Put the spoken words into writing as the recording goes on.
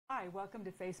Hi, welcome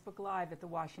to Facebook Live at the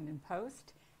Washington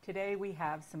Post. Today we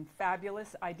have some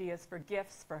fabulous ideas for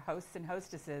gifts for hosts and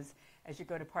hostesses as you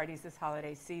go to parties this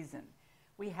holiday season.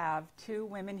 We have two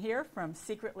women here from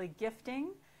Secretly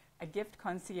Gifting, a gift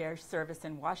concierge service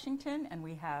in Washington, and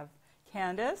we have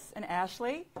Candace and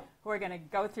Ashley, who are going to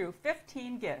go through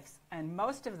 15 gifts, and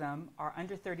most of them are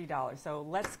under $30. So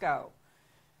let's go.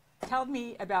 Tell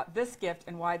me about this gift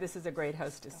and why this is a great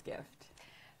hostess gift.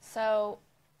 So,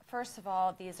 first of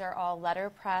all, these are all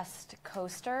letterpressed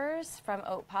coasters from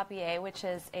Haute Papier, which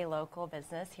is a local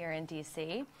business here in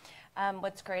DC.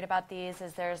 What's great about these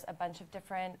is there's a bunch of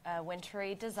different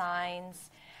wintry designs.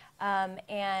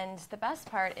 And the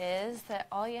best part is that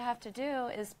all you have to do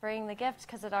is bring the gift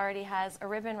because it already has a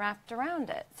ribbon wrapped around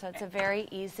it. So it's a very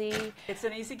easy It's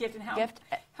an easy gift. And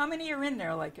how many are in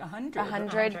there? Like 100?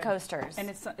 100 coasters. And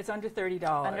it's under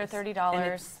 $30. Under $30.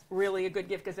 And it's really a good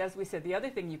gift because, as we said, the other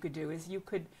thing you could do is you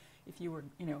could, if you were,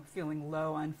 feeling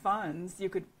low on funds, you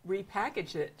could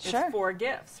repackage it Sure. as 4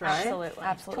 gifts, right? Absolutely.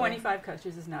 Absolutely. 25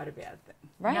 coasters is not a bad thing.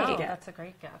 Right. No, that's a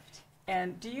great gift.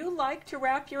 And do you like to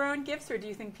wrap your own gifts, or do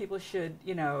you think people should,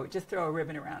 just throw a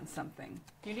ribbon around something?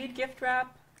 Do you need gift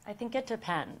wrap? I think it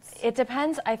depends. It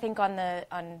depends, I think, on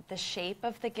the shape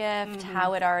of the gift,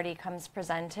 how it already comes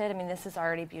presented. I mean, this is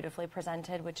already beautifully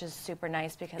presented, which is super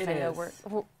nice because I know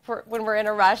when we're in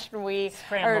a rush, when we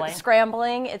are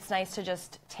scrambling, it's nice to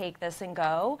just take this and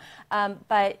go.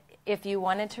 But if you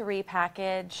wanted to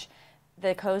repackage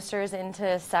the coasters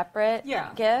into separate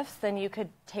gifts, then you could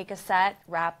take a set,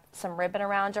 wrap some ribbon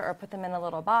around it, or put them in a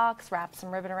little box, wrap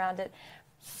some ribbon around it,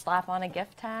 slap on a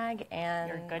gift tag, and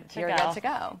you're good to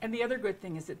go. And the other good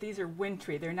thing is that these are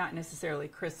wintry. They're not necessarily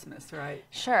Christmas, right?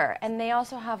 Sure. And they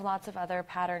also have lots of other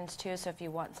patterns, too. So if you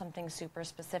want something super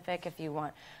specific, if you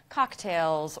want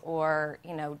cocktails or,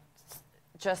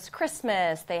 just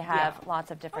Christmas, they have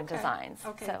lots of different designs.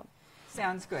 Okay. So.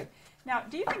 Sounds good. Now,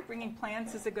 do you think bringing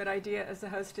plants is a good idea as a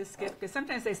hostess gift? Because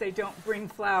sometimes they say don't bring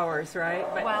flowers, right?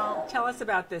 But well, tell us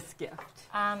about this gift.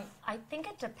 I think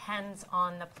it depends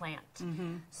on the plant.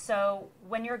 So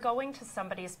when you're going to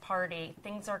somebody's party,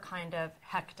 things are kind of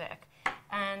hectic.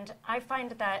 And I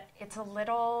find that it's a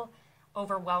little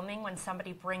overwhelming when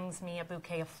somebody brings me a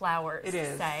bouquet of flowers. It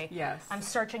is, say, yes. I'm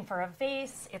searching for a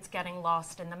vase, it's getting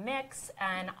lost in the mix,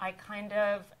 and I kind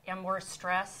of am more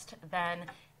stressed than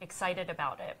excited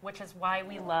about it, which is why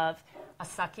we love a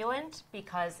succulent,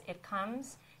 because it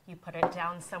comes, you put it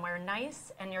down somewhere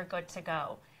nice, and you're good to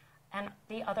go. And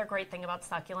the other great thing about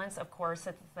succulents, of course, is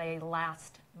that they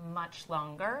last much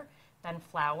longer than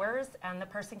flowers, and the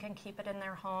person can keep it in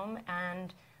their home,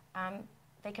 and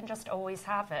they can just always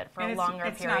have it for a longer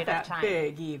period of time. It's not that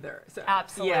big either. So,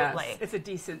 absolutely. Yes, it's a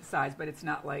decent size, but it's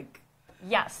not like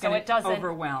so it doesn't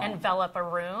overwhelm. Envelop a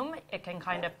room. It can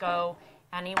kind of go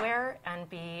anywhere and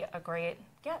be a great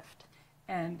gift.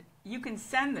 And you can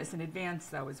send this in advance,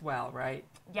 though, as well, right?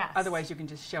 Yes. Otherwise, you can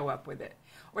just show up with it.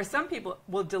 Or some people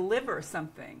will deliver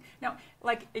something. Now,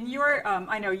 like in your,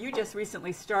 I know you just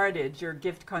recently started your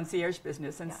gift concierge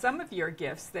business, and some of your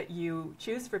gifts that you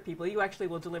choose for people, you actually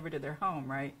will deliver to their home,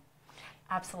 right?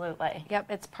 Absolutely. Yep,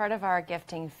 it's part of our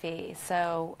gifting fee.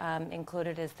 So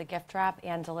included is the gift wrap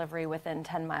and delivery within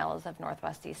 10 miles of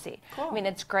Northwest DC. Cool. I mean,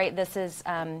 it's great. This is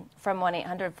from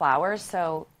 1-800-Flowers,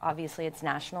 so obviously it's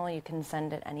national. You can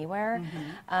send it anywhere.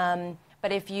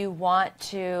 But if you want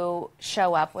to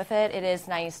show up with it, it is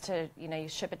nice to, you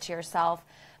ship it to yourself,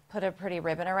 put a pretty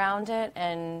ribbon around it,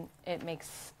 and it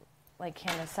makes, like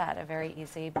Candace said, a very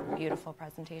easy, beautiful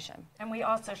presentation. And we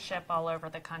also ship all over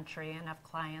the country and have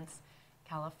clients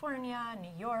California,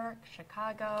 New York,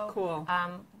 Chicago. Cool.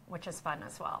 Which is fun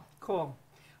as well. Cool.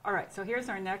 All right, so here's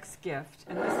our next gift,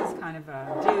 and this is kind of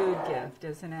a dude gift,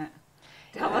 isn't it?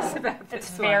 Tell us about this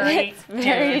It's one. very, It's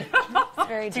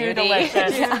very too duty.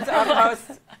 delicious. Dudes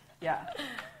almost,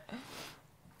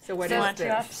 So what is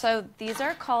this? So these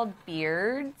are called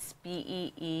beards,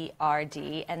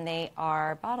 B-E-E-R-D, and they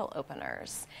are bottle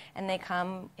openers. And they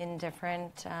come in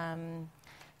different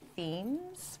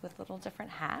themes with little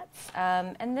different hats.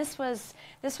 And this was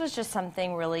just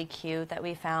something really cute that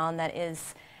we found that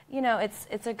is,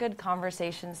 it's a good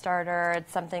conversation starter.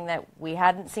 It's something that we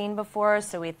hadn't seen before,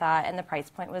 so we thought, and the price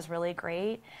point was really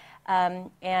great.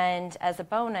 And as a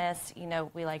bonus,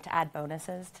 we like to add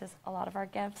bonuses to a lot of our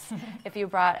gifts. If you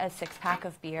brought a 6-pack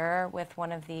of beer with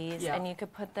one of these, and you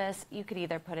could put this, you could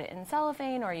either put it in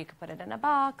cellophane or you could put it in a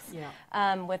box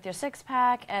with your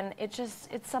 6-pack, and it's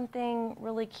something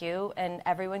really cute, and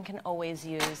everyone can always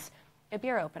use a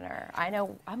beer opener. I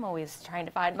know I'm always trying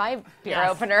to find my beer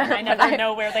Yes, opener. and I never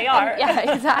know where they are.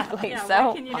 Yeah, exactly. Yeah, so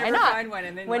why can you never not? find one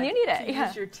and then when like, you need it,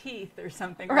 use your teeth or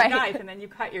something, or Right. a knife, and then you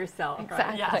cut yourself.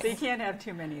 Exactly. Right? Yes. So you can't have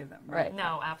too many of them. Right.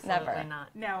 No, absolutely Never.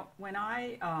 not. Now, when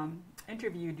I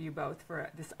interviewed you both for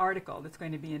this article that's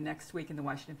going to be in next week in the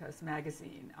Washington Post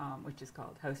magazine, which is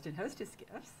called Host and Hostess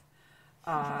Gifts,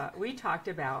 we talked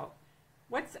about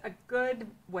what's a good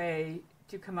way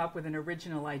to come up with an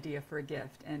original idea for a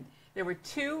gift. And there were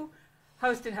 2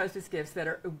 host and hostess gifts that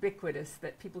are ubiquitous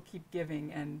that people keep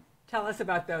giving. And tell us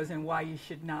about those and why you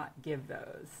should not give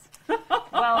those.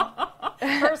 Well,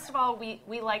 first of all,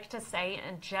 we like to say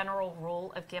a general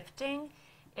rule of gifting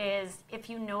is if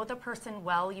you know the person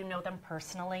well, you know them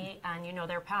personally, and you know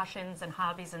their passions and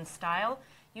hobbies and style,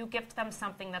 you gift them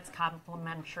something that's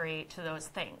complementary to those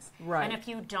things. Right. And if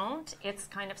you don't, it's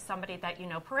kind of somebody that you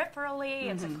know peripherally,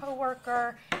 it's a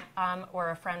coworker or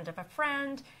a friend of a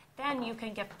friend, then you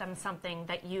can gift them something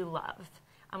that you love,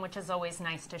 which is always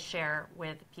nice to share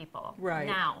with people. Right.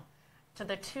 Now, to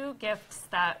the 2 gifts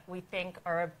that we think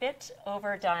are a bit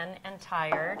overdone and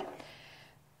tired.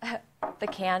 The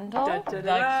candle. The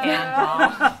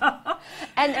candle.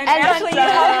 And Actually, you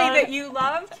told me that you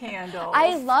love candles.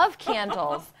 I love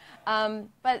candles,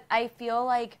 but I feel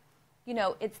like, you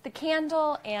know, it's the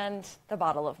candle and the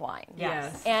bottle of wine.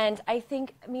 Yes. And I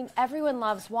mean, everyone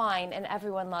loves wine and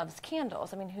everyone loves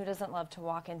candles. I mean, who doesn't love to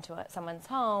walk into someone's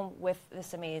home with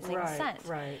this amazing scent?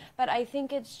 Right. But I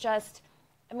think it's just,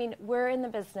 I mean, we're in the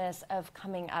business of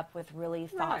coming up with really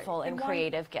thoughtful and And why-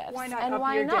 creative gifts. why not and up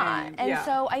why your not? game? And Yeah.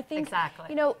 so I think, Exactly.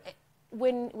 you know,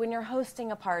 when you're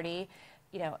hosting a party,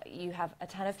 you know, you have a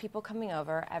ton of people coming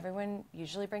over. Everyone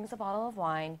usually brings a bottle of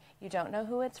wine. You don't know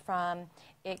who it's from.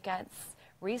 It gets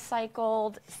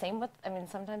recycled. Same with, I mean,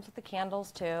 sometimes with the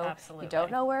candles too. Absolutely. You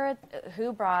don't know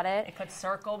who brought it. It could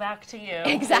circle back to you.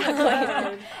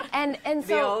 Exactly. and so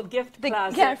The old gift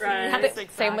closet, yes, right? Yes,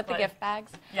 Same with the exactly. gift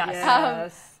bags. Yes.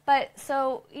 Yes. But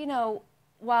so, you know,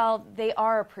 while they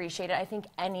are appreciated, I think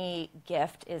any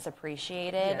gift is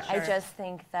appreciated. Yeah, I sure. just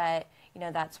think that, you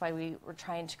know, that's why we were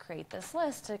trying to create this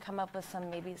list to come up with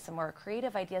maybe some more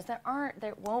creative ideas that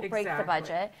won't break the Exactly.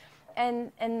 budget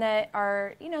and that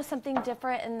are, you know, something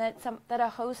different and that a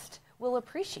host will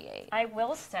appreciate. I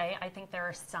will say, I think there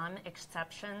are some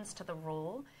exceptions to the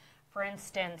rule. For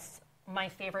instance, my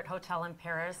favorite hotel in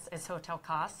Paris is Hotel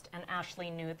Coste, and Ashley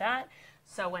knew that.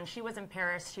 So when she was in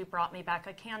Paris, she brought me back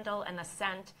a candle and a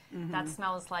scent that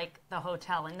smells like the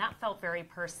hotel, and that felt very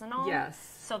personal. Yes.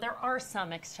 So there are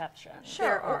some exceptions. Sure.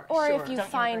 There are, or sure. if you Don't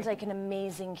you find agree? like an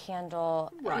amazing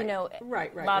candle, Right. you know,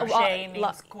 Right. Lache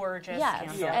means gorgeous yes,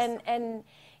 candles. Yes. and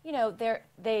you know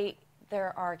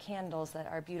there are candles that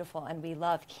are beautiful, and we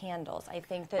love candles. I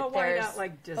think that But why there's, not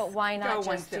like just but why go not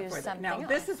one just step do further? something Now, else?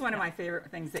 this is one of my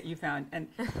favorite things that you found, and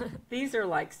these are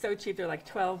like so cheap. They're like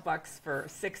 $12 for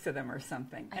 6 of them or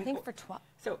something. I And think for 12.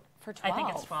 so For 12. I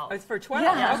think it's 12. oh, it's for 12.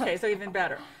 Yeah. Okay, so even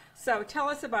better. So tell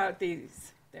us about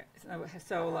these.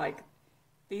 So like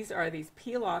these are these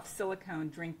peel-off silicone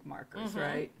drink markers,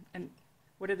 right? And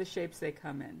what are the shapes they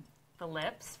come in? The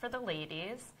lips for the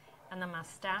ladies and the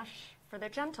mustache for the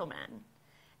gentlemen.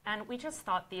 And we just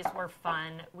thought these were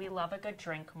fun. We love a good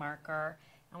drink marker,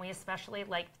 and we especially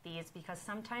liked these because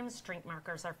sometimes drink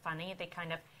markers are funny. They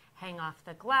kind of hang off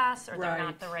the glass, or they're Right.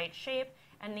 not the right shape.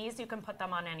 And these, you can put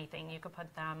them on anything. You could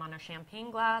put them on a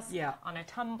champagne glass, Yeah. on a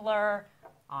tumbler,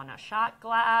 on a shot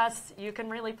glass. You can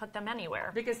really put them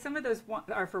anywhere. Because some of those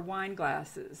are for wine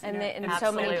glasses. And, you know, and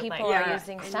so many Absolutely. people Yeah. are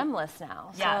using stemless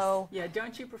now. Yes. So yeah,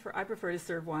 don't you prefer? I prefer to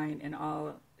serve wine in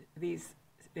all these,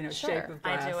 you know, Sure. shape of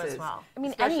I glasses. do as well. I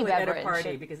mean, especially any at a beverage party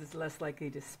should- because it's less likely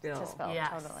to spill. to spell Yes.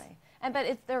 totally.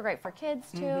 But they're great for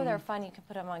kids too. They're fun. You can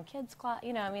put them on kids' class.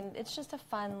 You know, I mean, it's just a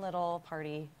fun little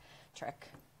party trick.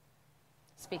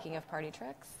 Speaking of party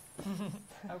tricks,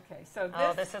 Okay, so this,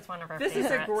 Oh, this is one of our this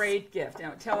favorites. is a great gift.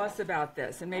 Now, tell us about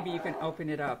this, and maybe you can open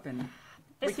it up and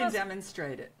we This can was-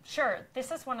 demonstrate it. Sure.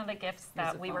 This is one of the gifts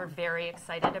that it we were fun? very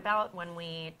excited about when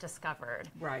we discovered.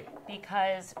 Right.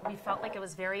 Because we felt like it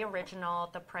was very original,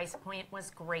 the price point was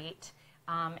great,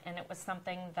 and it was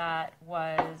something that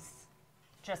was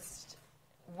just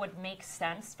would make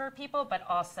sense for people, but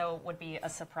also would be a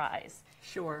surprise.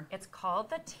 Sure. It's called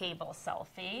the table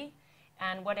selfie,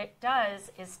 and what it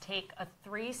does is take a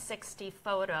 360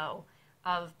 photo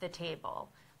of the table.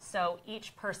 So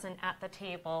each person at the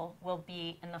table will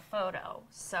be in the photo,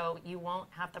 so you won't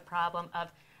have the problem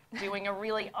of doing a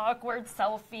really awkward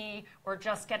selfie or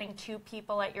just getting 2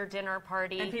 people at your dinner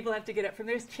party. And people have to get up from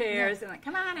their chairs and like,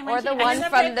 come on, I want or you the to one get in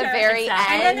from the picture. very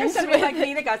Exactly. And then end. there's somebody like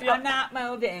me that goes, I'm not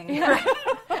moving.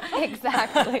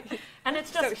 Exactly. And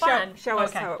it's just so fun. Show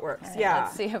us how it works. Right, Yeah.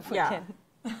 let's see if we can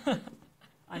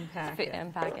unpack it.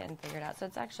 unpack it and figure it out. So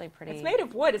it's actually pretty. It's made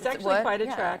of wood. It's actually wood, quite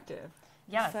yeah. attractive.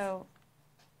 Yes. So,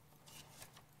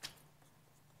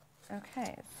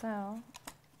 okay, so.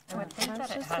 I would think that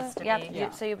it just has to yep, be. Yeah.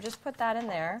 so you just put that in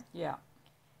there. Yeah.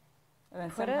 And then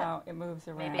Put somehow it moves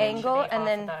around. Maybe Angle, it should be and off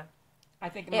then the, I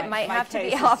think it might my have to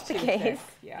be case is off the too case. thick.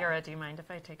 Yeah. Yura, do you mind if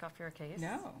I take off your case?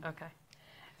 No. Okay.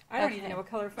 I don't Okay. even know what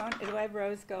color phone. Do I have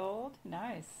rose gold?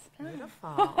 Nice.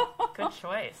 Beautiful. Good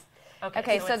choice.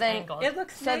 Okay, so it's then- angled. It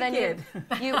looks So then naked.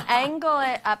 you angle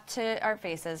it up to our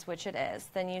faces, which it is.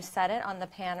 Then you set it on the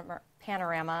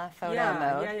panorama photo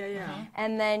mode. Yeah.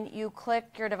 And then you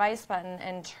click your device button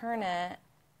and turn it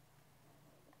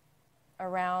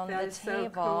around That the is table. so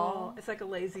cool. It's like a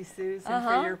lazy Susan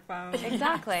Uh-huh. for your phone.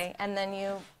 Exactly. And then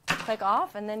you click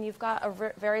off, and then you've got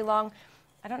a very long,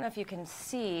 I don't know if you can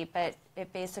see, but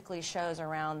it basically shows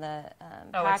around the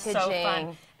packaging. It's so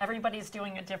fun. Everybody's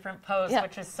doing a different pose, Yeah.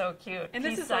 which is so cute. And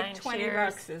this Peace is like sign, 20 cheers.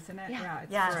 bucks, isn't it? Yeah.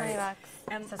 It's Yes. great. $20.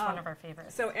 And, This is one of our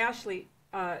favorites. So Ashley,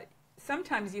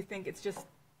 sometimes you think it's just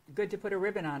good to put a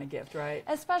ribbon on a gift, right?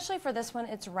 Especially for this one,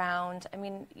 it's round. I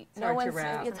mean, hard to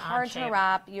wrap. it's It's an hard odd to shape.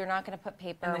 wrap. You're not going to put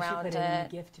paper Unless you around put it. it in a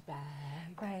gift bag.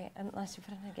 Right, unless you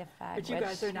put it in a gift bag. But you which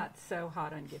guys are not so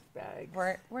hot on gift bags.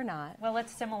 We're not. Well,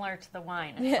 it's similar to the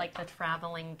wine. It's like the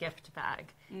traveling gift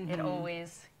bag. It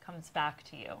always comes back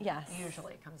to you. Yes.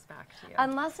 Usually comes back to you.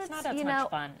 Unless it's, not as you much know,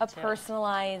 fun, a too.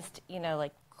 personalized,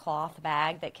 like cloth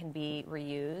bag that can be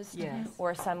reused. Yes.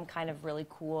 Or some kind of really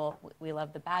cool, we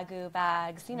love the Bagoo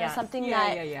bags, Yes. something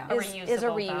Yeah, that yeah. is a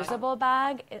reusable bag. reusable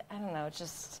bag. I don't know,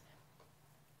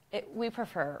 we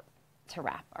prefer to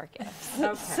wrap our gifts.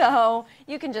 Okay. So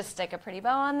you can just stick a pretty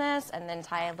bow on this and then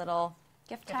tie a little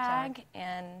gift tag. tag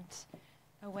and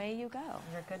away you go.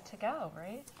 You're good to go,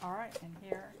 right? All right, and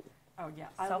here, oh yeah,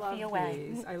 I Selfie love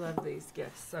away. these. I love these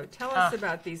gifts. So tell us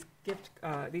about these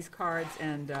these cards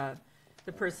and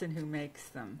the person who makes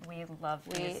them. We love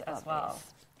We these as love well.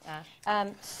 these. Ash,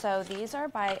 So these are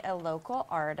by a local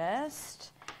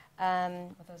artist. are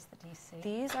those the DC?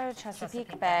 These are Chesapeake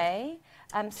Chesapeake Bay.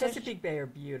 So Chesapeake Bay are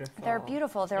beautiful. they're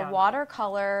beautiful. They're Yeah.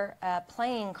 watercolor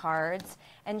playing cards,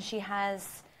 and she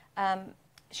offers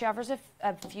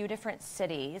a few different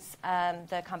cities.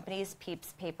 The company's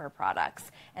Peeps Paper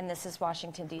Products, and this is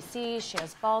Washington D.C. She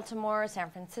has Baltimore, San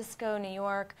Francisco, New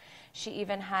York. She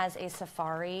even has a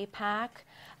safari pack.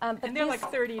 But And they're like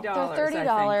 $30. They're $30.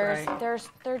 I think, right?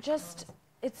 They're just.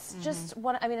 It's just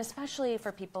one. I mean, especially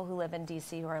for people who live in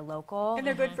D.C. who are local. And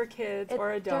they're good for kids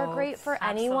or adults. They're great for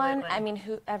anyone. Absolutely. I mean,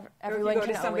 everyone Or if you go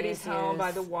can to somebody's always home use.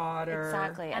 by the water.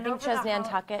 Exactly. And I think over she has the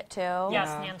Nantucket too. Yes,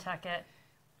 Yeah. Nantucket.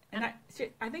 And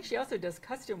I think she also does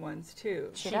custom ones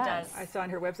too. She does. does. I saw on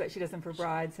her website she does them for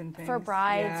brides and things. For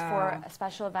brides, Yeah. for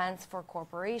special events, for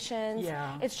corporations.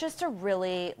 Yeah. It's just a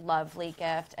really lovely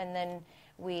gift. And then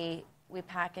we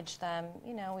package them,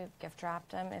 we've gift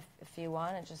wrapped them if you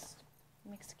want. It just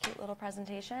makes a cute little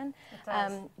presentation. It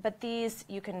does. But these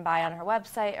you can buy on her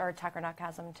website, or Tucker Nuck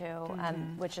has them too,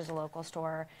 which is a local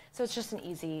store. So it's just an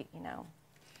easy, Now,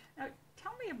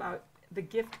 tell me about the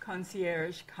gift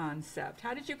concierge concept.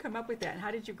 How did you come up with that? And how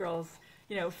did you girls,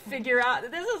 figure out that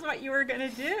this is what you were going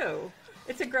to do?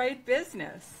 It's a great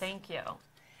business. Thank you.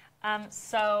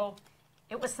 So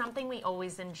it was something we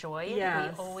always enjoyed.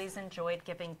 Yes. We always enjoyed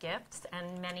giving gifts,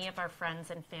 and many of our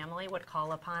friends and family would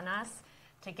call upon us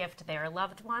to gift their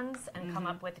loved ones and come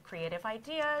up with creative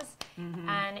ideas.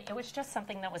 And it was just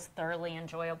something that was thoroughly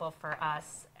enjoyable for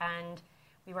us. And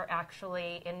we were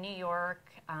actually in New York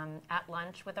at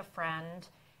lunch with a friend,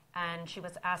 and she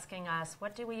was asking us,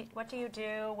 what do you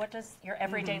do? What does your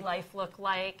everyday life look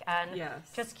like? And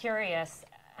Yes. just curious.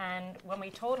 And when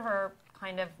we told her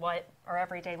kind of what our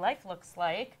everyday life looks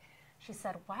like, she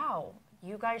said, wow,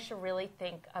 you guys should really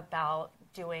think about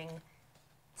doing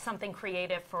something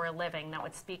creative for a living that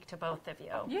would speak to both of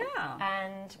you. Yeah.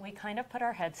 And we kind of put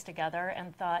our heads together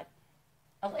and thought,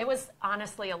 it was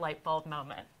honestly a light bulb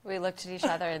moment. we looked at each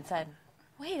other and said,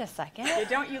 wait a second. Yeah,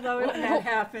 don't you love it when that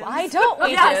happens? Why don't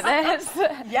we do this?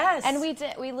 Yes. And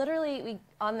we literally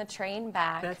on the train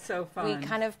back. That's so fun. We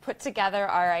kind of put together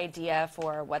our idea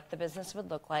for what the business would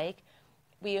look like.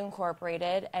 We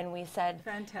incorporated and we said,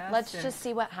 Fantastic. let's just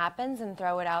see what happens and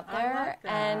throw it out I there. like that.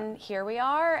 And here we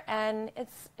are, and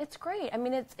it's great. I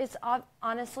mean, it's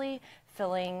honestly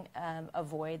filling a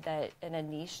void in a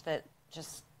niche that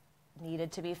just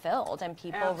needed to be filled, and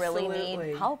people really Absolutely.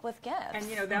 need help with gifts. And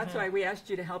that's why we asked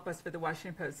you to help us for the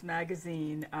Washington Post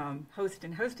magazine host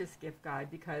and hostess gift guide,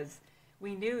 because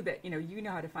we knew that you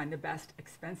know how to find the best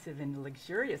expensive and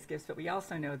luxurious gifts, but we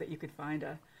also know that you could find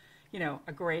a you know,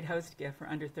 a great host gift for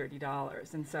under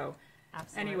 $30. And so,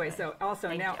 Absolutely. anyway, so also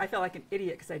Thank now you. I feel like an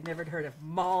idiot because I'd never heard of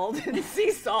mulled and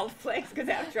sea salt flakes, because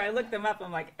after I looked them up,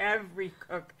 I'm like, every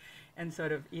cook and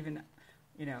sort of even,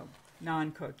 you know,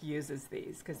 non-cook uses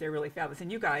these because they're really fabulous.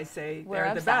 And you guys say We're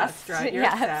they're obsessed. the best, right? You're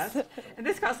Yes. obsessed. And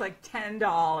this costs like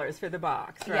 $10 for the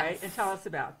box, right? Yes. And tell us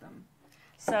about them.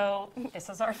 So this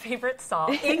is our favorite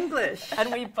salt. English.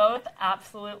 And we both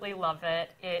absolutely love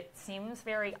it. It seems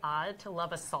very odd to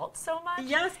love a salt so much.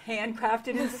 Yes,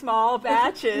 handcrafted in small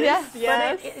batches. Yes.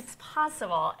 Yes. But it's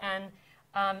possible. And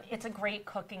it's a great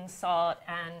cooking salt.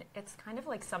 And it's kind of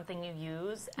like something you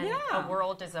use. And Yeah. the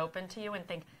world is open to you and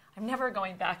think, I'm never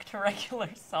going back to regular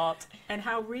salt. And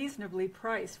how reasonably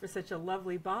priced for such a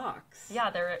lovely box. Yeah,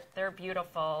 they're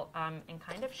beautiful and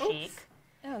kind of chic. Oops.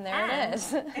 Oh, and there And it is.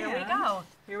 Here we And go.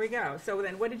 Here we go. So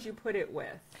then what did you put it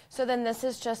with? So then this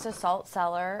is just a salt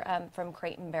cellar from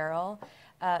Crate and Barrel.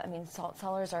 I mean, salt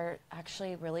cellars are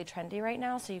actually really trendy right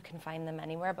now, so you can find them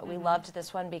anywhere. But we loved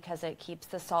this one because it keeps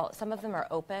the salt. Some of them are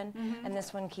open, and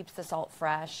this one keeps the salt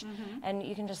fresh. And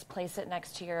you can just place it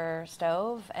next to your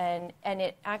stove, and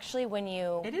it actually, when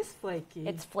you, It is flaky.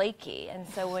 it's flaky, and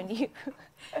so when you,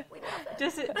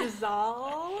 Does it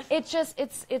dissolve?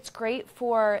 it's great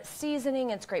for seasoning.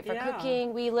 It's great for Yeah.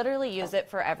 cooking. We literally use it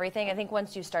for everything. I think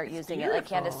once you start using it, like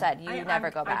Candace said, you never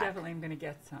go back. I definitely am going to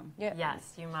get some. Yeah.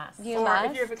 Yes, you must. You Or must.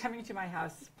 if you're ever coming to my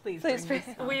house, please Please bring me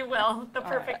bring- some. We will. The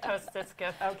perfect hostess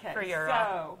gift Okay, for Europe.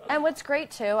 so And what's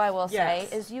great too, I will say,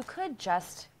 Yes. is you could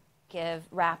just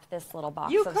wrap this little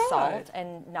box You of could. salt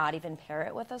and not even pair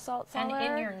it with a salt And cellar.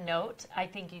 in your note, I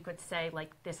think you could say,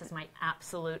 like, this is my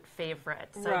absolute favorite.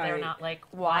 So Right. they're not like,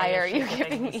 Why why are is she you giving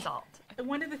giving me me- salt?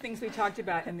 one of the things we talked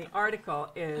about in the article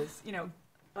is, you know,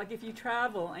 like if you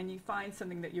travel and you find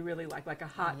something that you really like a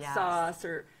hot Yes. sauce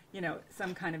or, you know,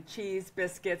 some kind of cheese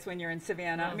biscuits when you're in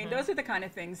Savannah. I mean, those are the kind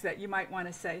of things that you might want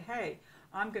to say, hey,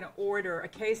 I'm going to order a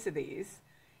case of these.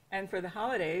 And for the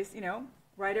holidays, you know,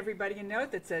 write everybody a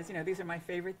note that says, you know, these are my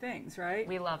favorite things, right?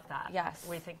 We love that. Yes.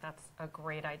 We think that's a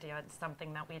great idea. It's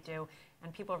something that we do,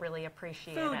 and people really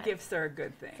appreciate Food it. gifts are a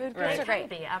good thing. Food right? gifts It are great.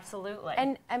 can be, absolutely.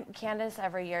 And Candace,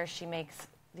 every year, she makes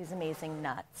these amazing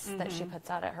nuts that she puts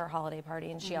out at her holiday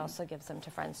party, and she also gives them to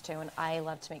friends too. And I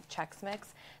love to make Chex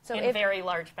Mix. So in if very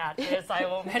large batches, I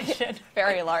will mention.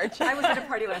 very large. I was at a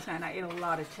party last night and I ate a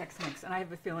lot of Chex Mix, and I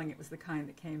have a feeling it was the kind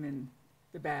that came in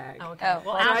the bag. Okay. Oh,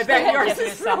 Well, well, I Ashley bet will yours give you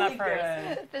is some really at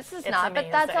first. good. This is It's not,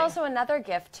 but that's amazing. also another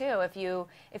gift too. If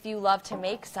you love to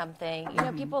make something, you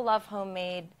know, people love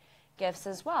homemade gifts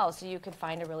as well. So you could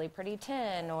find a really pretty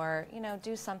tin, or you know,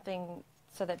 do something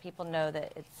so that people know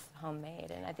that it's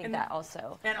homemade. And I think And- that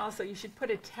also. And also, you should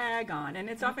put a tag on, and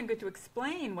it's often good to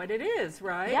explain what it is,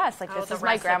 right? Yes, like Oh, this the is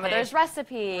my recipe. grandmother's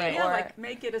recipe. Yeah, or, like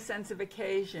make it a sense of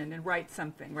occasion and write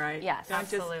something, right? Yes. Don't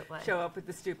Absolutely. just show up with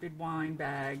the stupid wine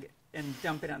bag and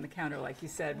dump it on the counter, like you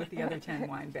said, with the other 10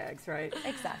 wine bags, right?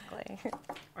 Exactly.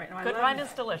 Right. And I Good love wine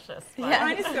is delicious. but-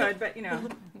 Wine is good, but you know,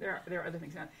 there are other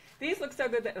things. These look so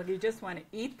good that like, you just want to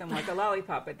eat them like a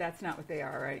lollipop, but that's not what they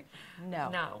are, right? No.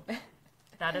 No,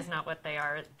 that is not what they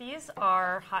are. These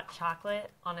are hot chocolate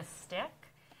on a stick,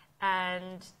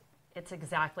 and it's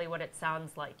exactly what it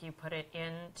sounds like. You put it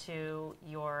into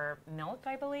your milk,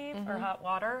 I believe, or hot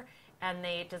water, and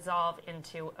they dissolve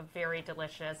into a very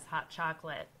delicious hot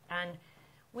chocolate. And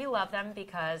we love them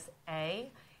because,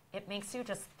 A, it makes you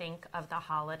just think of the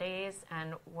holidays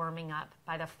and warming up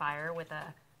by the fire with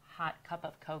a hot cup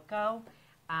of cocoa.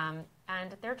 And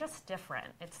they're just different.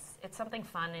 It's something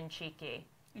fun and cheeky.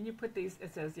 And you put these,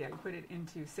 it says, yeah, you put it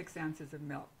into 6 ounces of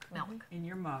milk. Milk. In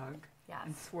your mug. Yes.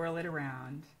 And swirl it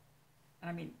around. And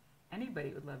I mean,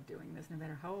 anybody would love doing this, no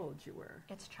matter how old you were.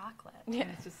 It's chocolate. Yeah.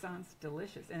 And it just sounds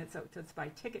delicious. And it's by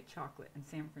Ticket Chocolate in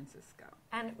San Francisco.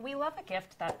 And we love a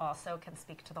gift that also can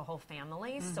speak to the whole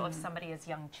family. So if somebody has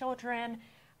young children,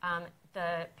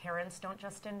 the parents don't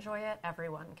just enjoy it,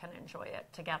 everyone can enjoy it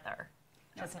together,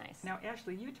 which is nice. Now,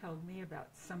 Ashley, you told me about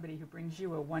somebody who brings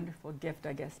you a wonderful gift,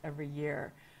 I guess, every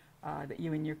year that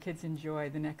you and your kids enjoy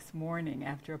the next morning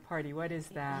after a party. What is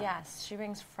that? Yes, she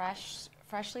brings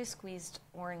freshly squeezed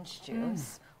orange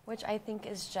juice, which I think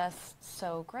is just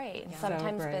so great. And So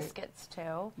sometimes great. biscuits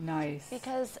too. Nice.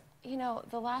 Because, you know,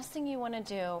 the last thing you want to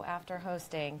do after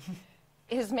hosting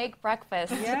is make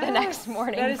breakfast the Yes, next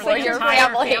morning that is for such a your Entire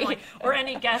family. or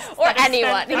any guests. Or that have spent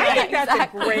anyone. the I night. think that's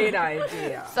exactly. a great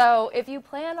idea. So if you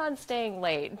plan on staying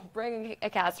late, bring a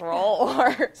casserole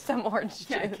or some orange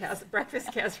Yeah, juice.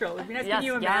 breakfast casserole. I mean, Yes, can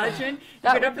you yeah. imagine? You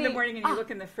That get would up in the be- morning and you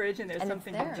look in the fridge and there's And it's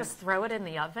something there. Just throw it in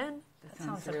the oven. That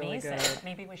sounds sounds really amazing. good.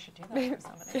 Maybe we should do that for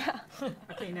somebody. Yeah.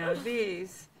 Okay, now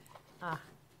these. Ah.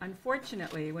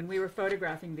 unfortunately, when we were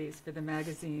photographing these for the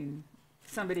magazine,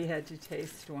 somebody had to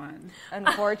taste one.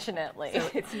 Unfortunately. So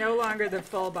it's no longer the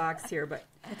full box here, but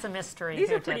It's a mystery. these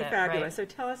who are pretty did it, fabulous. right? So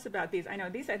tell us about these. I know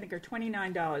these I think are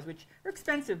 $29, which are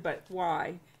expensive, but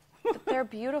why? But they're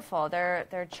beautiful.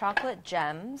 They're chocolate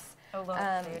gems. Oh, look,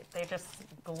 they just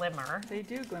glimmer. They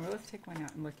do glimmer. Let's take one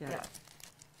out and look at it.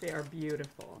 They are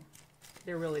beautiful.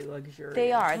 They're really luxurious.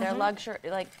 They are. They're luxury.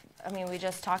 Like, I mean, we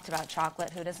just talked about chocolate.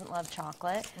 Who doesn't love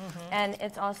chocolate? And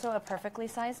it's also a perfectly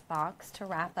sized box to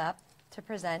wrap up, to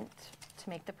present, to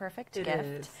make the perfect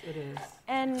gift. It is.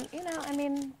 And, you know, I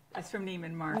mean, It's from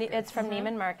Neiman Marcus. it's from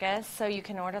Neiman Marcus, so you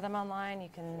can order them online. You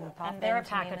can pop And their into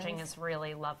packaging Neiman's. is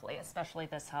really lovely, especially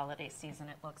this holiday season.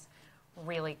 It looks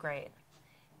really great.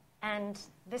 And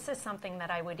this is something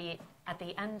that I would eat at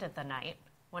the end of the night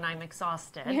when I'm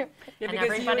exhausted and because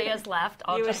everybody is left.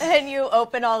 I'll just And you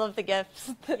open all of the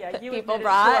gifts that you people admitted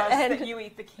brought. to us And that you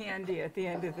eat the candy at the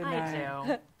end of the I night.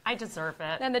 do. I deserve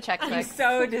it. then the Chex You Mix.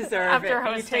 so deserve After it. And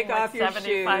you hosting take like off your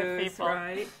 75 shoes, people.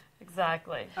 right?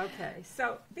 Exactly. Okay,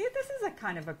 so this is a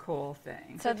kind of a cool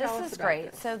thing. So tell us this is about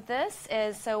great. this. So this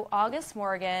is, so August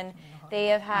Morgan, they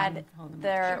have had hold them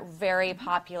their very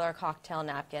popular cocktail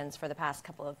napkins for the past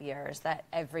couple of years that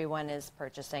everyone is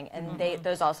purchasing. And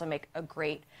those also make a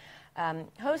great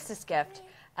hostess gift.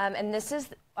 And this is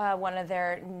one of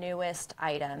their newest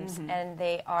items. And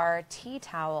they are tea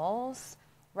towels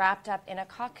wrapped up in a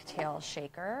cocktail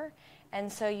shaker. And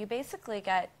so you basically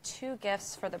get 2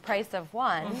 gifts for the price of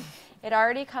one. It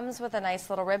already comes with a nice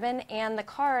little ribbon, and the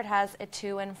card has a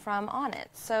to and from on it.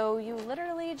 So you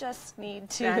literally just need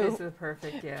That is to the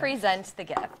perfect gift. present the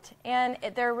gift. And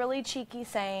they're really cheeky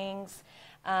sayings.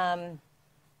 And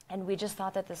we just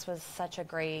thought that this was such a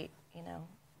great, you know,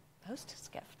 hostess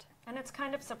gift. And it's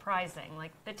kind of surprising.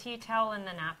 Like the tea towel and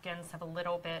the napkins have a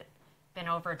little bit been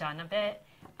overdone a bit.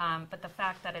 But the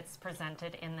fact that it's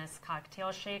presented in this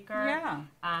cocktail shaker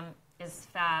is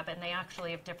fab. And they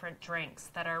actually have different drinks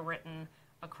that are written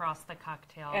across the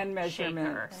cocktail And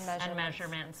measurements. shaker. And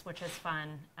measurements, which is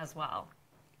fun as well.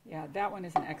 Yeah, that one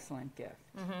is an excellent gift.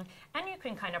 And you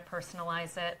can kind of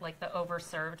personalize it. Like the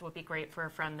overserved would be great for a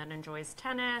friend that enjoys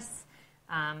tennis.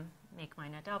 Make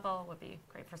mine a double would be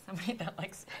great for somebody that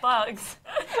likes bugs.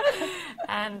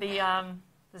 And the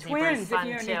zebra is Twins, fun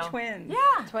if you too. need twins.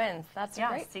 Yeah, Twins, that's Yeah,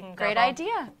 great. so you can Great double.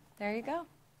 idea. There you go.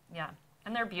 yeah,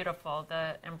 and they're beautiful.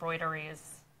 The embroidery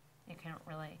is, you can't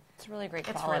really. It's really great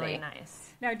It's quality. really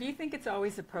nice. Now, do you think it's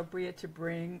always appropriate to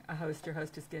bring a host or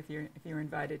hostess gift if you're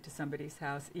invited to somebody's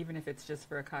house, even if it's just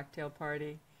for a cocktail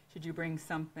party? Should you bring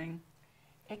something?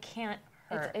 It can't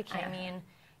hurt. it can't I mean,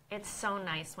 it's so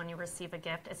nice when you receive a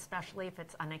gift, especially if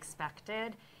it's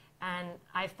unexpected. And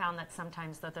I found that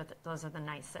sometimes those are the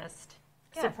nicest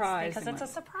gifts Surprisingly. because it's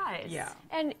a surprise. Yeah.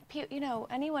 And, you know,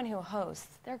 anyone who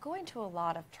hosts, they're going to a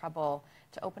lot of trouble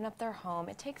to open up their home.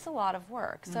 It takes a lot of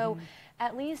work. So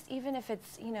at least even if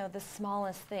it's, you know, the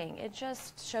smallest thing, it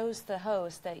just shows the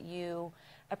host that you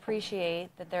appreciate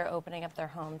that they're opening up their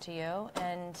home to you,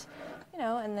 and, you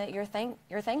know, and that you're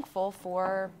thankful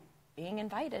for being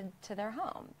invited to their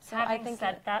home. So Having I think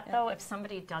said that, though, if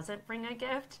somebody doesn't bring a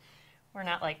gift, we're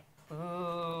not like,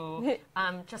 boo.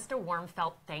 Just a warm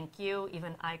felt thank you,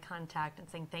 even eye contact and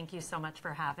saying thank you so much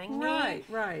for having me.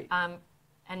 Right.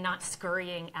 And not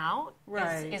scurrying out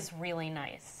Right. is really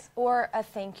nice. or a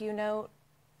thank you note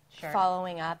Sure.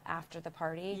 following up after the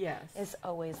party Yes. is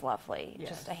always lovely. Yes.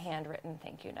 Just a handwritten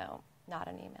thank you note, not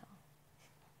an email.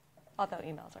 Although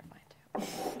emails are fine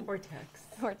too. Or text.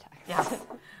 Or text. Yes.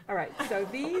 All right, so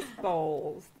these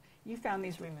bowls, you found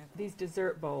these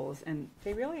dessert bowls, and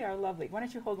they really are lovely. Why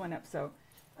don't you hold one up so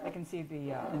I can see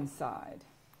the inside?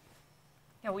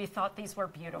 Yeah, we thought these were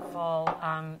beautiful.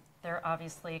 They're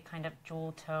obviously kind of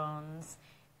jewel tones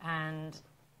and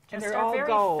just they're are all very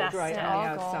gold, festive. right, on the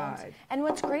All gold. outside. And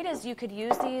what's great is you could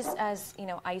use these as, you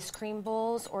know, ice cream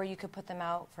bowls, or you could put them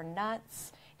out for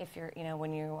nuts if you're, you know,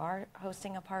 when you are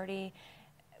hosting a party.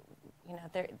 You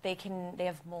know, they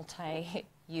have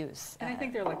multi-use. And I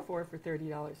think they're like 4 for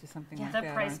 $30 or something like The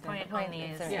that. price aren't they? point Right, on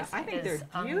these it's Yeah, I think is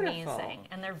they're beautiful. amazing,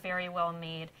 and they're very well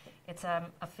made. It's a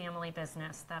family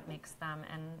business that makes them,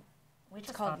 and we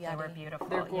just called thought they were Yeti. beautiful.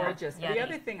 They're gorgeous. Yeah, The Yeti.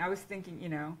 other thing I was thinking, you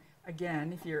know,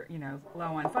 again, if you're, you know,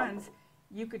 low on funds,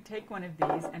 you could take one of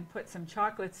these and put some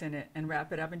chocolates in it and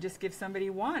wrap it up and just give somebody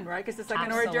one, right? Because it's like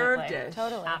an hors d'oeuvre Absolutely. dish.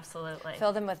 Totally. Absolutely.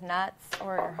 Fill them with nuts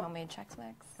or your homemade Chex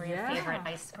Mix. For your Yeah. favorite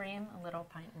ice cream, a little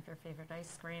pint of your favorite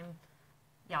ice cream.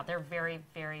 Yeah, they're very,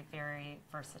 very, very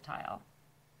versatile.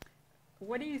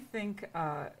 What do you think,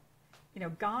 you know,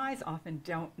 guys often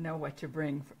don't know what to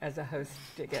bring as a host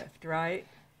gift, right?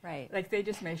 Right. Like they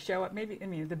just may show up. Maybe, I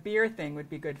mean, the beer thing would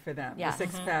be good for them. Yes. The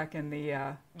six-pack and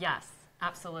the... Yes,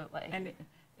 absolutely. And,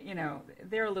 you know,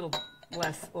 they're a liting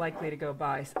less likely to go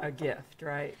buy a gift,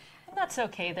 right? And that's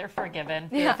okay. They're forgiven.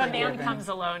 Yeah. If a man comes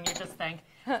alone, you just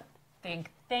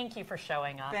thank you for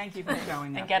showing up. Thank you for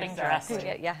showing up. And getting dressed.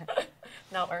 Yeah.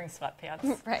 Not wearing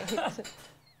sweatpants. Right.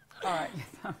 All right.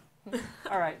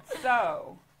 All right.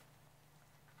 So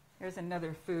here's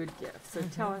another food gift. So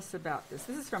tell us about this.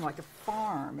 This is from like a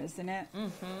farm, isn't it?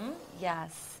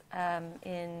 Yes.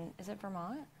 Is it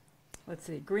Vermont? Let's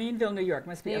see. Greenville, New York.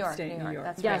 Must be New York, upstate New New York. York.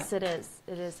 That's Yes, it is.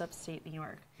 It is upstate New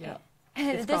York. Yeah.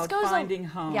 It's called Finding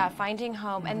Home. Yeah, Finding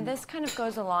Home. And this kind of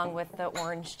goes along with the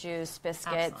orange juice,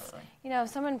 biscuits. Absolutely. You know, if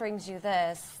someone brings you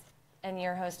this and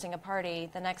you're hosting a party,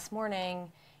 the next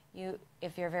morning,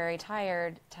 if you're very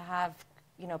tired, to have,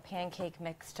 you know, pancake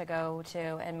mix to go to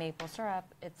and maple syrup,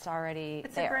 it's already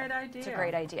It's there. a great idea. It's a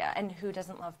great idea. And who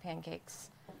doesn't love pancakes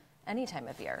any time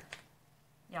of year?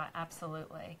 Yeah,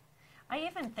 absolutely. I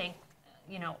even think,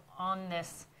 you know, on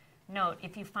this note,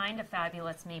 if you find a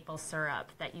fabulous maple syrup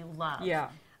that you love,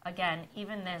 again,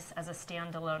 even this as a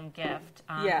standalone gift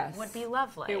would be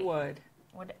lovely. It would.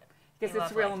 Because it's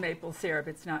lovely. real maple syrup.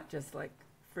 It's not just like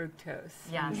fructose.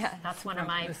 Yes, Yes. that's one of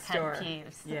From my the pet store.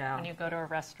 peeves. Yeah. When you go to a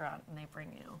restaurant and they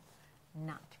bring you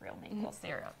not real maple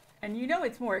syrup. And you know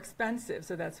it's more expensive,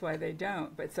 so that's why they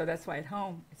don't. But so that's why at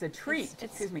home it's a treat.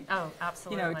 Excuse me. Oh,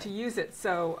 absolutely. You know, to use it.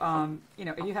 So you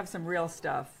know, if you have some real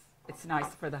stuff, it's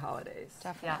nice for the holidays.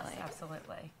 Definitely. Yes,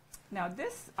 absolutely. Now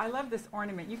I love this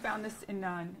ornament. You found this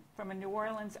from a New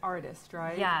Orleans artist,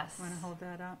 right? Yes. Want to hold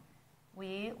that up?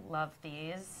 We love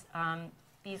these.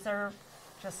 These are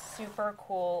just super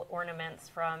cool ornaments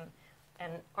from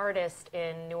an artist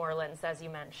in New Orleans, as you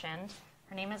mentioned.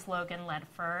 Her name is Logan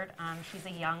Ledford. She's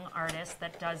a young artist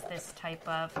that does this type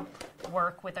of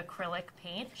work with acrylic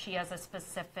paint. She has a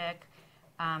specific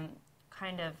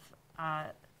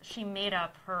she made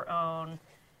up her own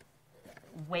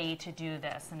way to do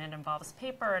this, and it involves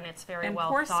paper, and it's very well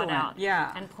porcelain, thought out.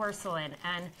 yeah. And porcelain,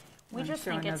 and we Wanna just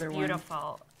show think it's another one?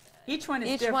 beautiful. Each one is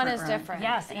Each different. one is right? different.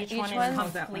 Yes, each one is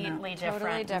one's completely different.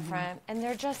 totally different. And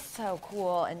they're just so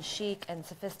cool and chic and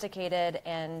sophisticated,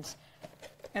 and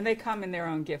And they come in their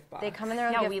own gift box. they come in their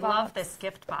own Yeah, gift we box. love this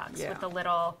gift box Yeah. with the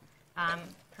little.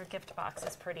 Her gift box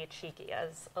is pretty cheeky,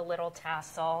 as a little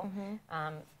tassel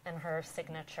and her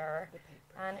signature,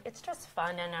 and it's just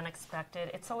fun and unexpected.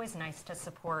 It's always nice to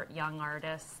support young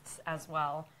artists as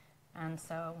well, and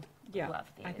so Yeah,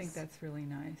 love these. I think that's really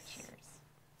nice.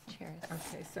 Cheers. Cheers.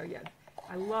 Okay, so yeah,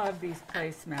 I love these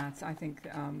placemats. I think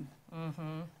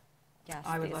Yes,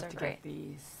 I would these love are to great. get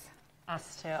these.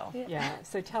 Us too. Yeah,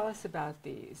 so tell us about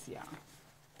these, yeah.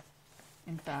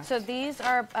 In fact, So these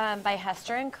are by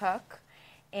Hester and Cook,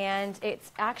 and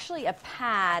it's actually a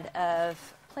pad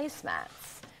of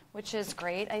placemats, which is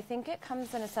great. I think it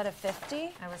comes in a set of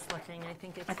 50. I was looking. I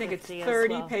think it's. I think it's 50 as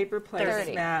 30 well. paper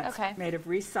 30, placemats okay. made of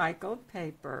recycled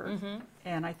paper,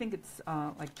 and I think it's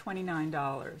like $29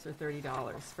 or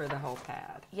 $30 for the whole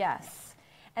pad. Yes.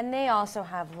 And they also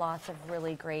have lots of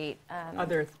really great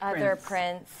Other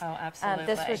prints. Oh, absolutely.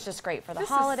 This was just great for the This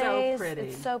is so holidays. pretty.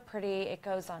 It's so pretty. It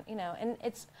goes on, you know, and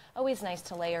it's always nice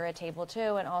to layer a table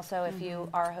too. And also, if you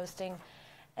are hosting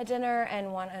a dinner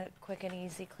and want a quick and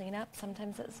easy cleanup,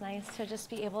 sometimes it's nice to just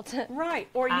be able to. Right,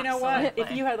 or you know what? If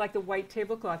Absolutely. you had like the white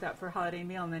tablecloth out for a holiday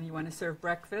meal and then you want to serve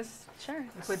breakfast, Sure. you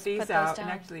just put these those out down.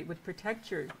 and actually it would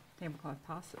protect your tablecloth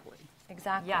possibly.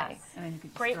 Exactly. Yes. And then you could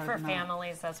just Great throw for them out.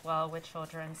 families as well, with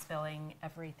children spilling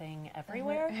everything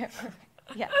everywhere.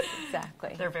 Yes,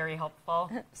 exactly. They're very helpful.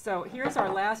 So here's our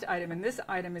last item, and this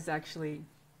item is actually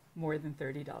more than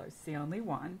 $30. It's the only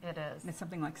one. It is. And it's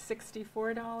something like $64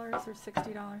 or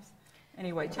 $60.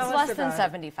 Anyway, It's tell us less about than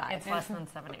 75. It's less than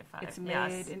 75. It's made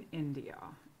yes. in India.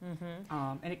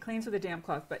 And it cleans with a damp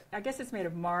cloth, but I guess it's made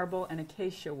of marble and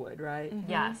acacia wood, right?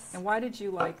 Yes. And why did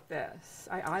you like this?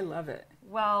 I love it.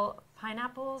 Well,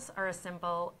 pineapples are a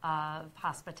symbol of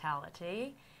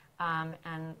hospitality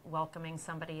and welcoming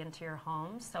somebody into your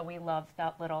home. So we love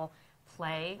that little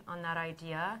play on that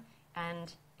idea.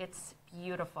 And it's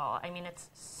beautiful. I mean, it's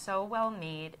so well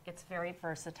made. It's very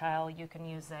versatile. You can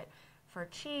use it for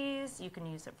cheese. You can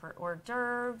use it for hors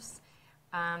d'oeuvres.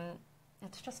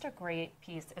 It's just a great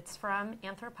piece. It's from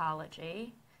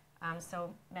Anthropology.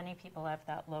 So many people have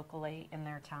that locally in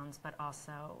their towns, but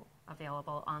also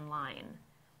available online.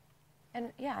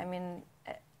 And yeah, I mean,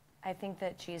 I think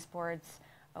that cheese boards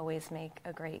always make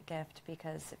a great gift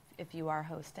because if you are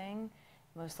hosting,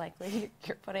 most likely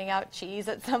you're putting out cheese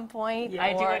at some point.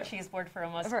 I do or a cheese board for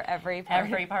almost for every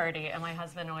party. every party, and my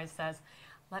husband always says,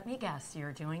 "Let me guess,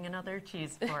 you're doing another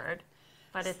cheese board."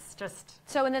 But it's just...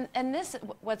 So, and this,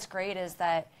 what's great is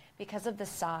that because of the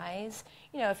size,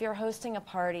 you know, if you're hosting a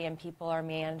party and people are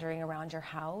meandering around your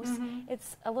house,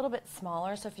 it's a little bit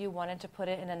smaller. So if you wanted to put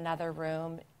it in another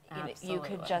room, you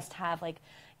could just have like,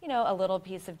 you know, a little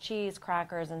piece of cheese,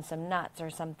 crackers, and some nuts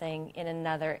or something in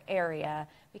another area,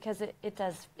 because it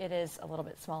is a little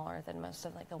bit smaller than most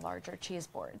of like the larger cheese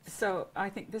boards. So I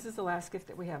think this is the last gift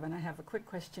that we have, and I have a quick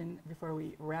question before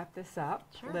we wrap this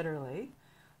up, literally.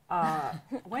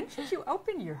 When should you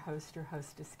open your host or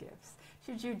hostess gifts?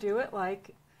 Should you do it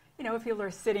like, you know, if people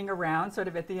are sitting around sort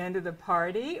of at the end of the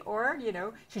party, or, you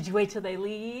know, should you wait till they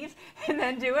leave and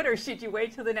then do it, or should you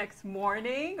wait till the next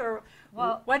morning, or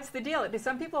what's the deal? Do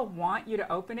some people want you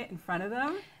to open it in front of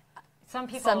them? Some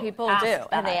people do,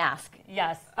 and they ask.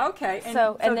 Yes. Okay.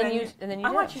 And then you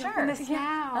I want you to open this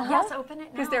now. Yes, open it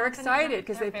now. Because they're excited,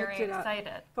 because they very picked it up.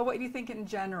 excited. But what do you think in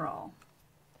general?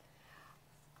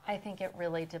 I think it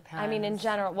really depends. I mean, in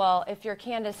general, well, if you're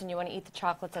Candace and you want to eat the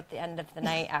chocolates at the end of the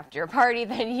night after your party,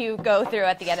 then you go through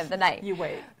at the end of the night. You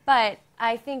wait. But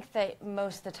I think that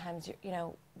most of the times, you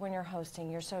know, when you're hosting,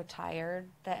 you're so tired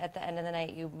that at the end of the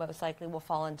night, you most likely will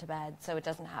fall into bed, so it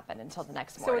doesn't happen until the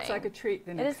next morning. So it's like a treat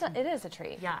the next It is a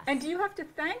treat. Yes. And do you have to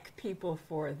thank people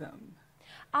for them?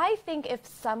 I think if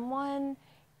someone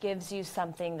gives you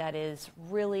something that is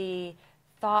really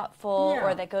thoughtful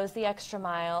or that goes the extra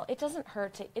mile, it doesn't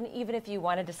hurt to, and even if you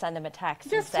wanted to send them a text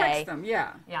and Just say, text them,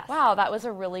 Yes. wow, that was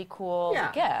a really cool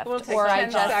gift. We'll take or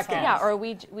 10 seconds. or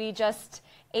we just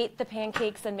ate the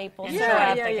pancakes and maple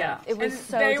syrup. Yeah. It was and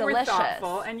so they delicious. were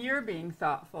thoughtful, and you're being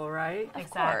thoughtful, right? Of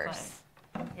Exactly. course.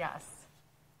 Yes.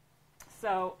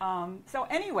 So, so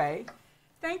anyway,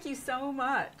 thank you so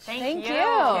much. Thank you.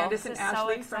 Candace and This is so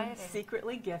Ashley from exciting.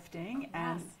 Secretly Gifting,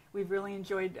 and Yes. we've really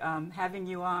enjoyed having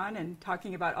you on and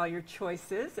talking about all your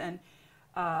choices. And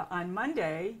on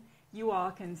Monday, you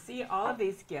all can see all of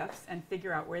these gifts and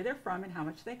figure out where they're from and how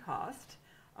much they cost.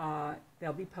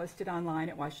 They'll be posted online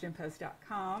at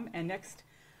WashingtonPost.com, and next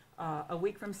a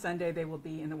week from Sunday, they will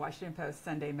be in the Washington Post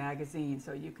Sunday magazine,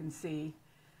 so you can see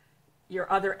your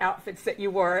other outfits that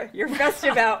you wore, your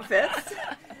festive outfits,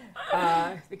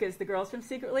 because the girls from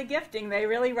Secretly Gifting, they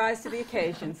really rise to the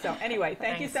occasion. So anyway,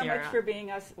 thank you so much for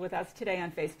being with us today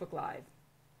on Facebook Live.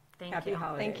 Thank Happy you.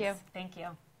 holidays. Thank you. Thank you.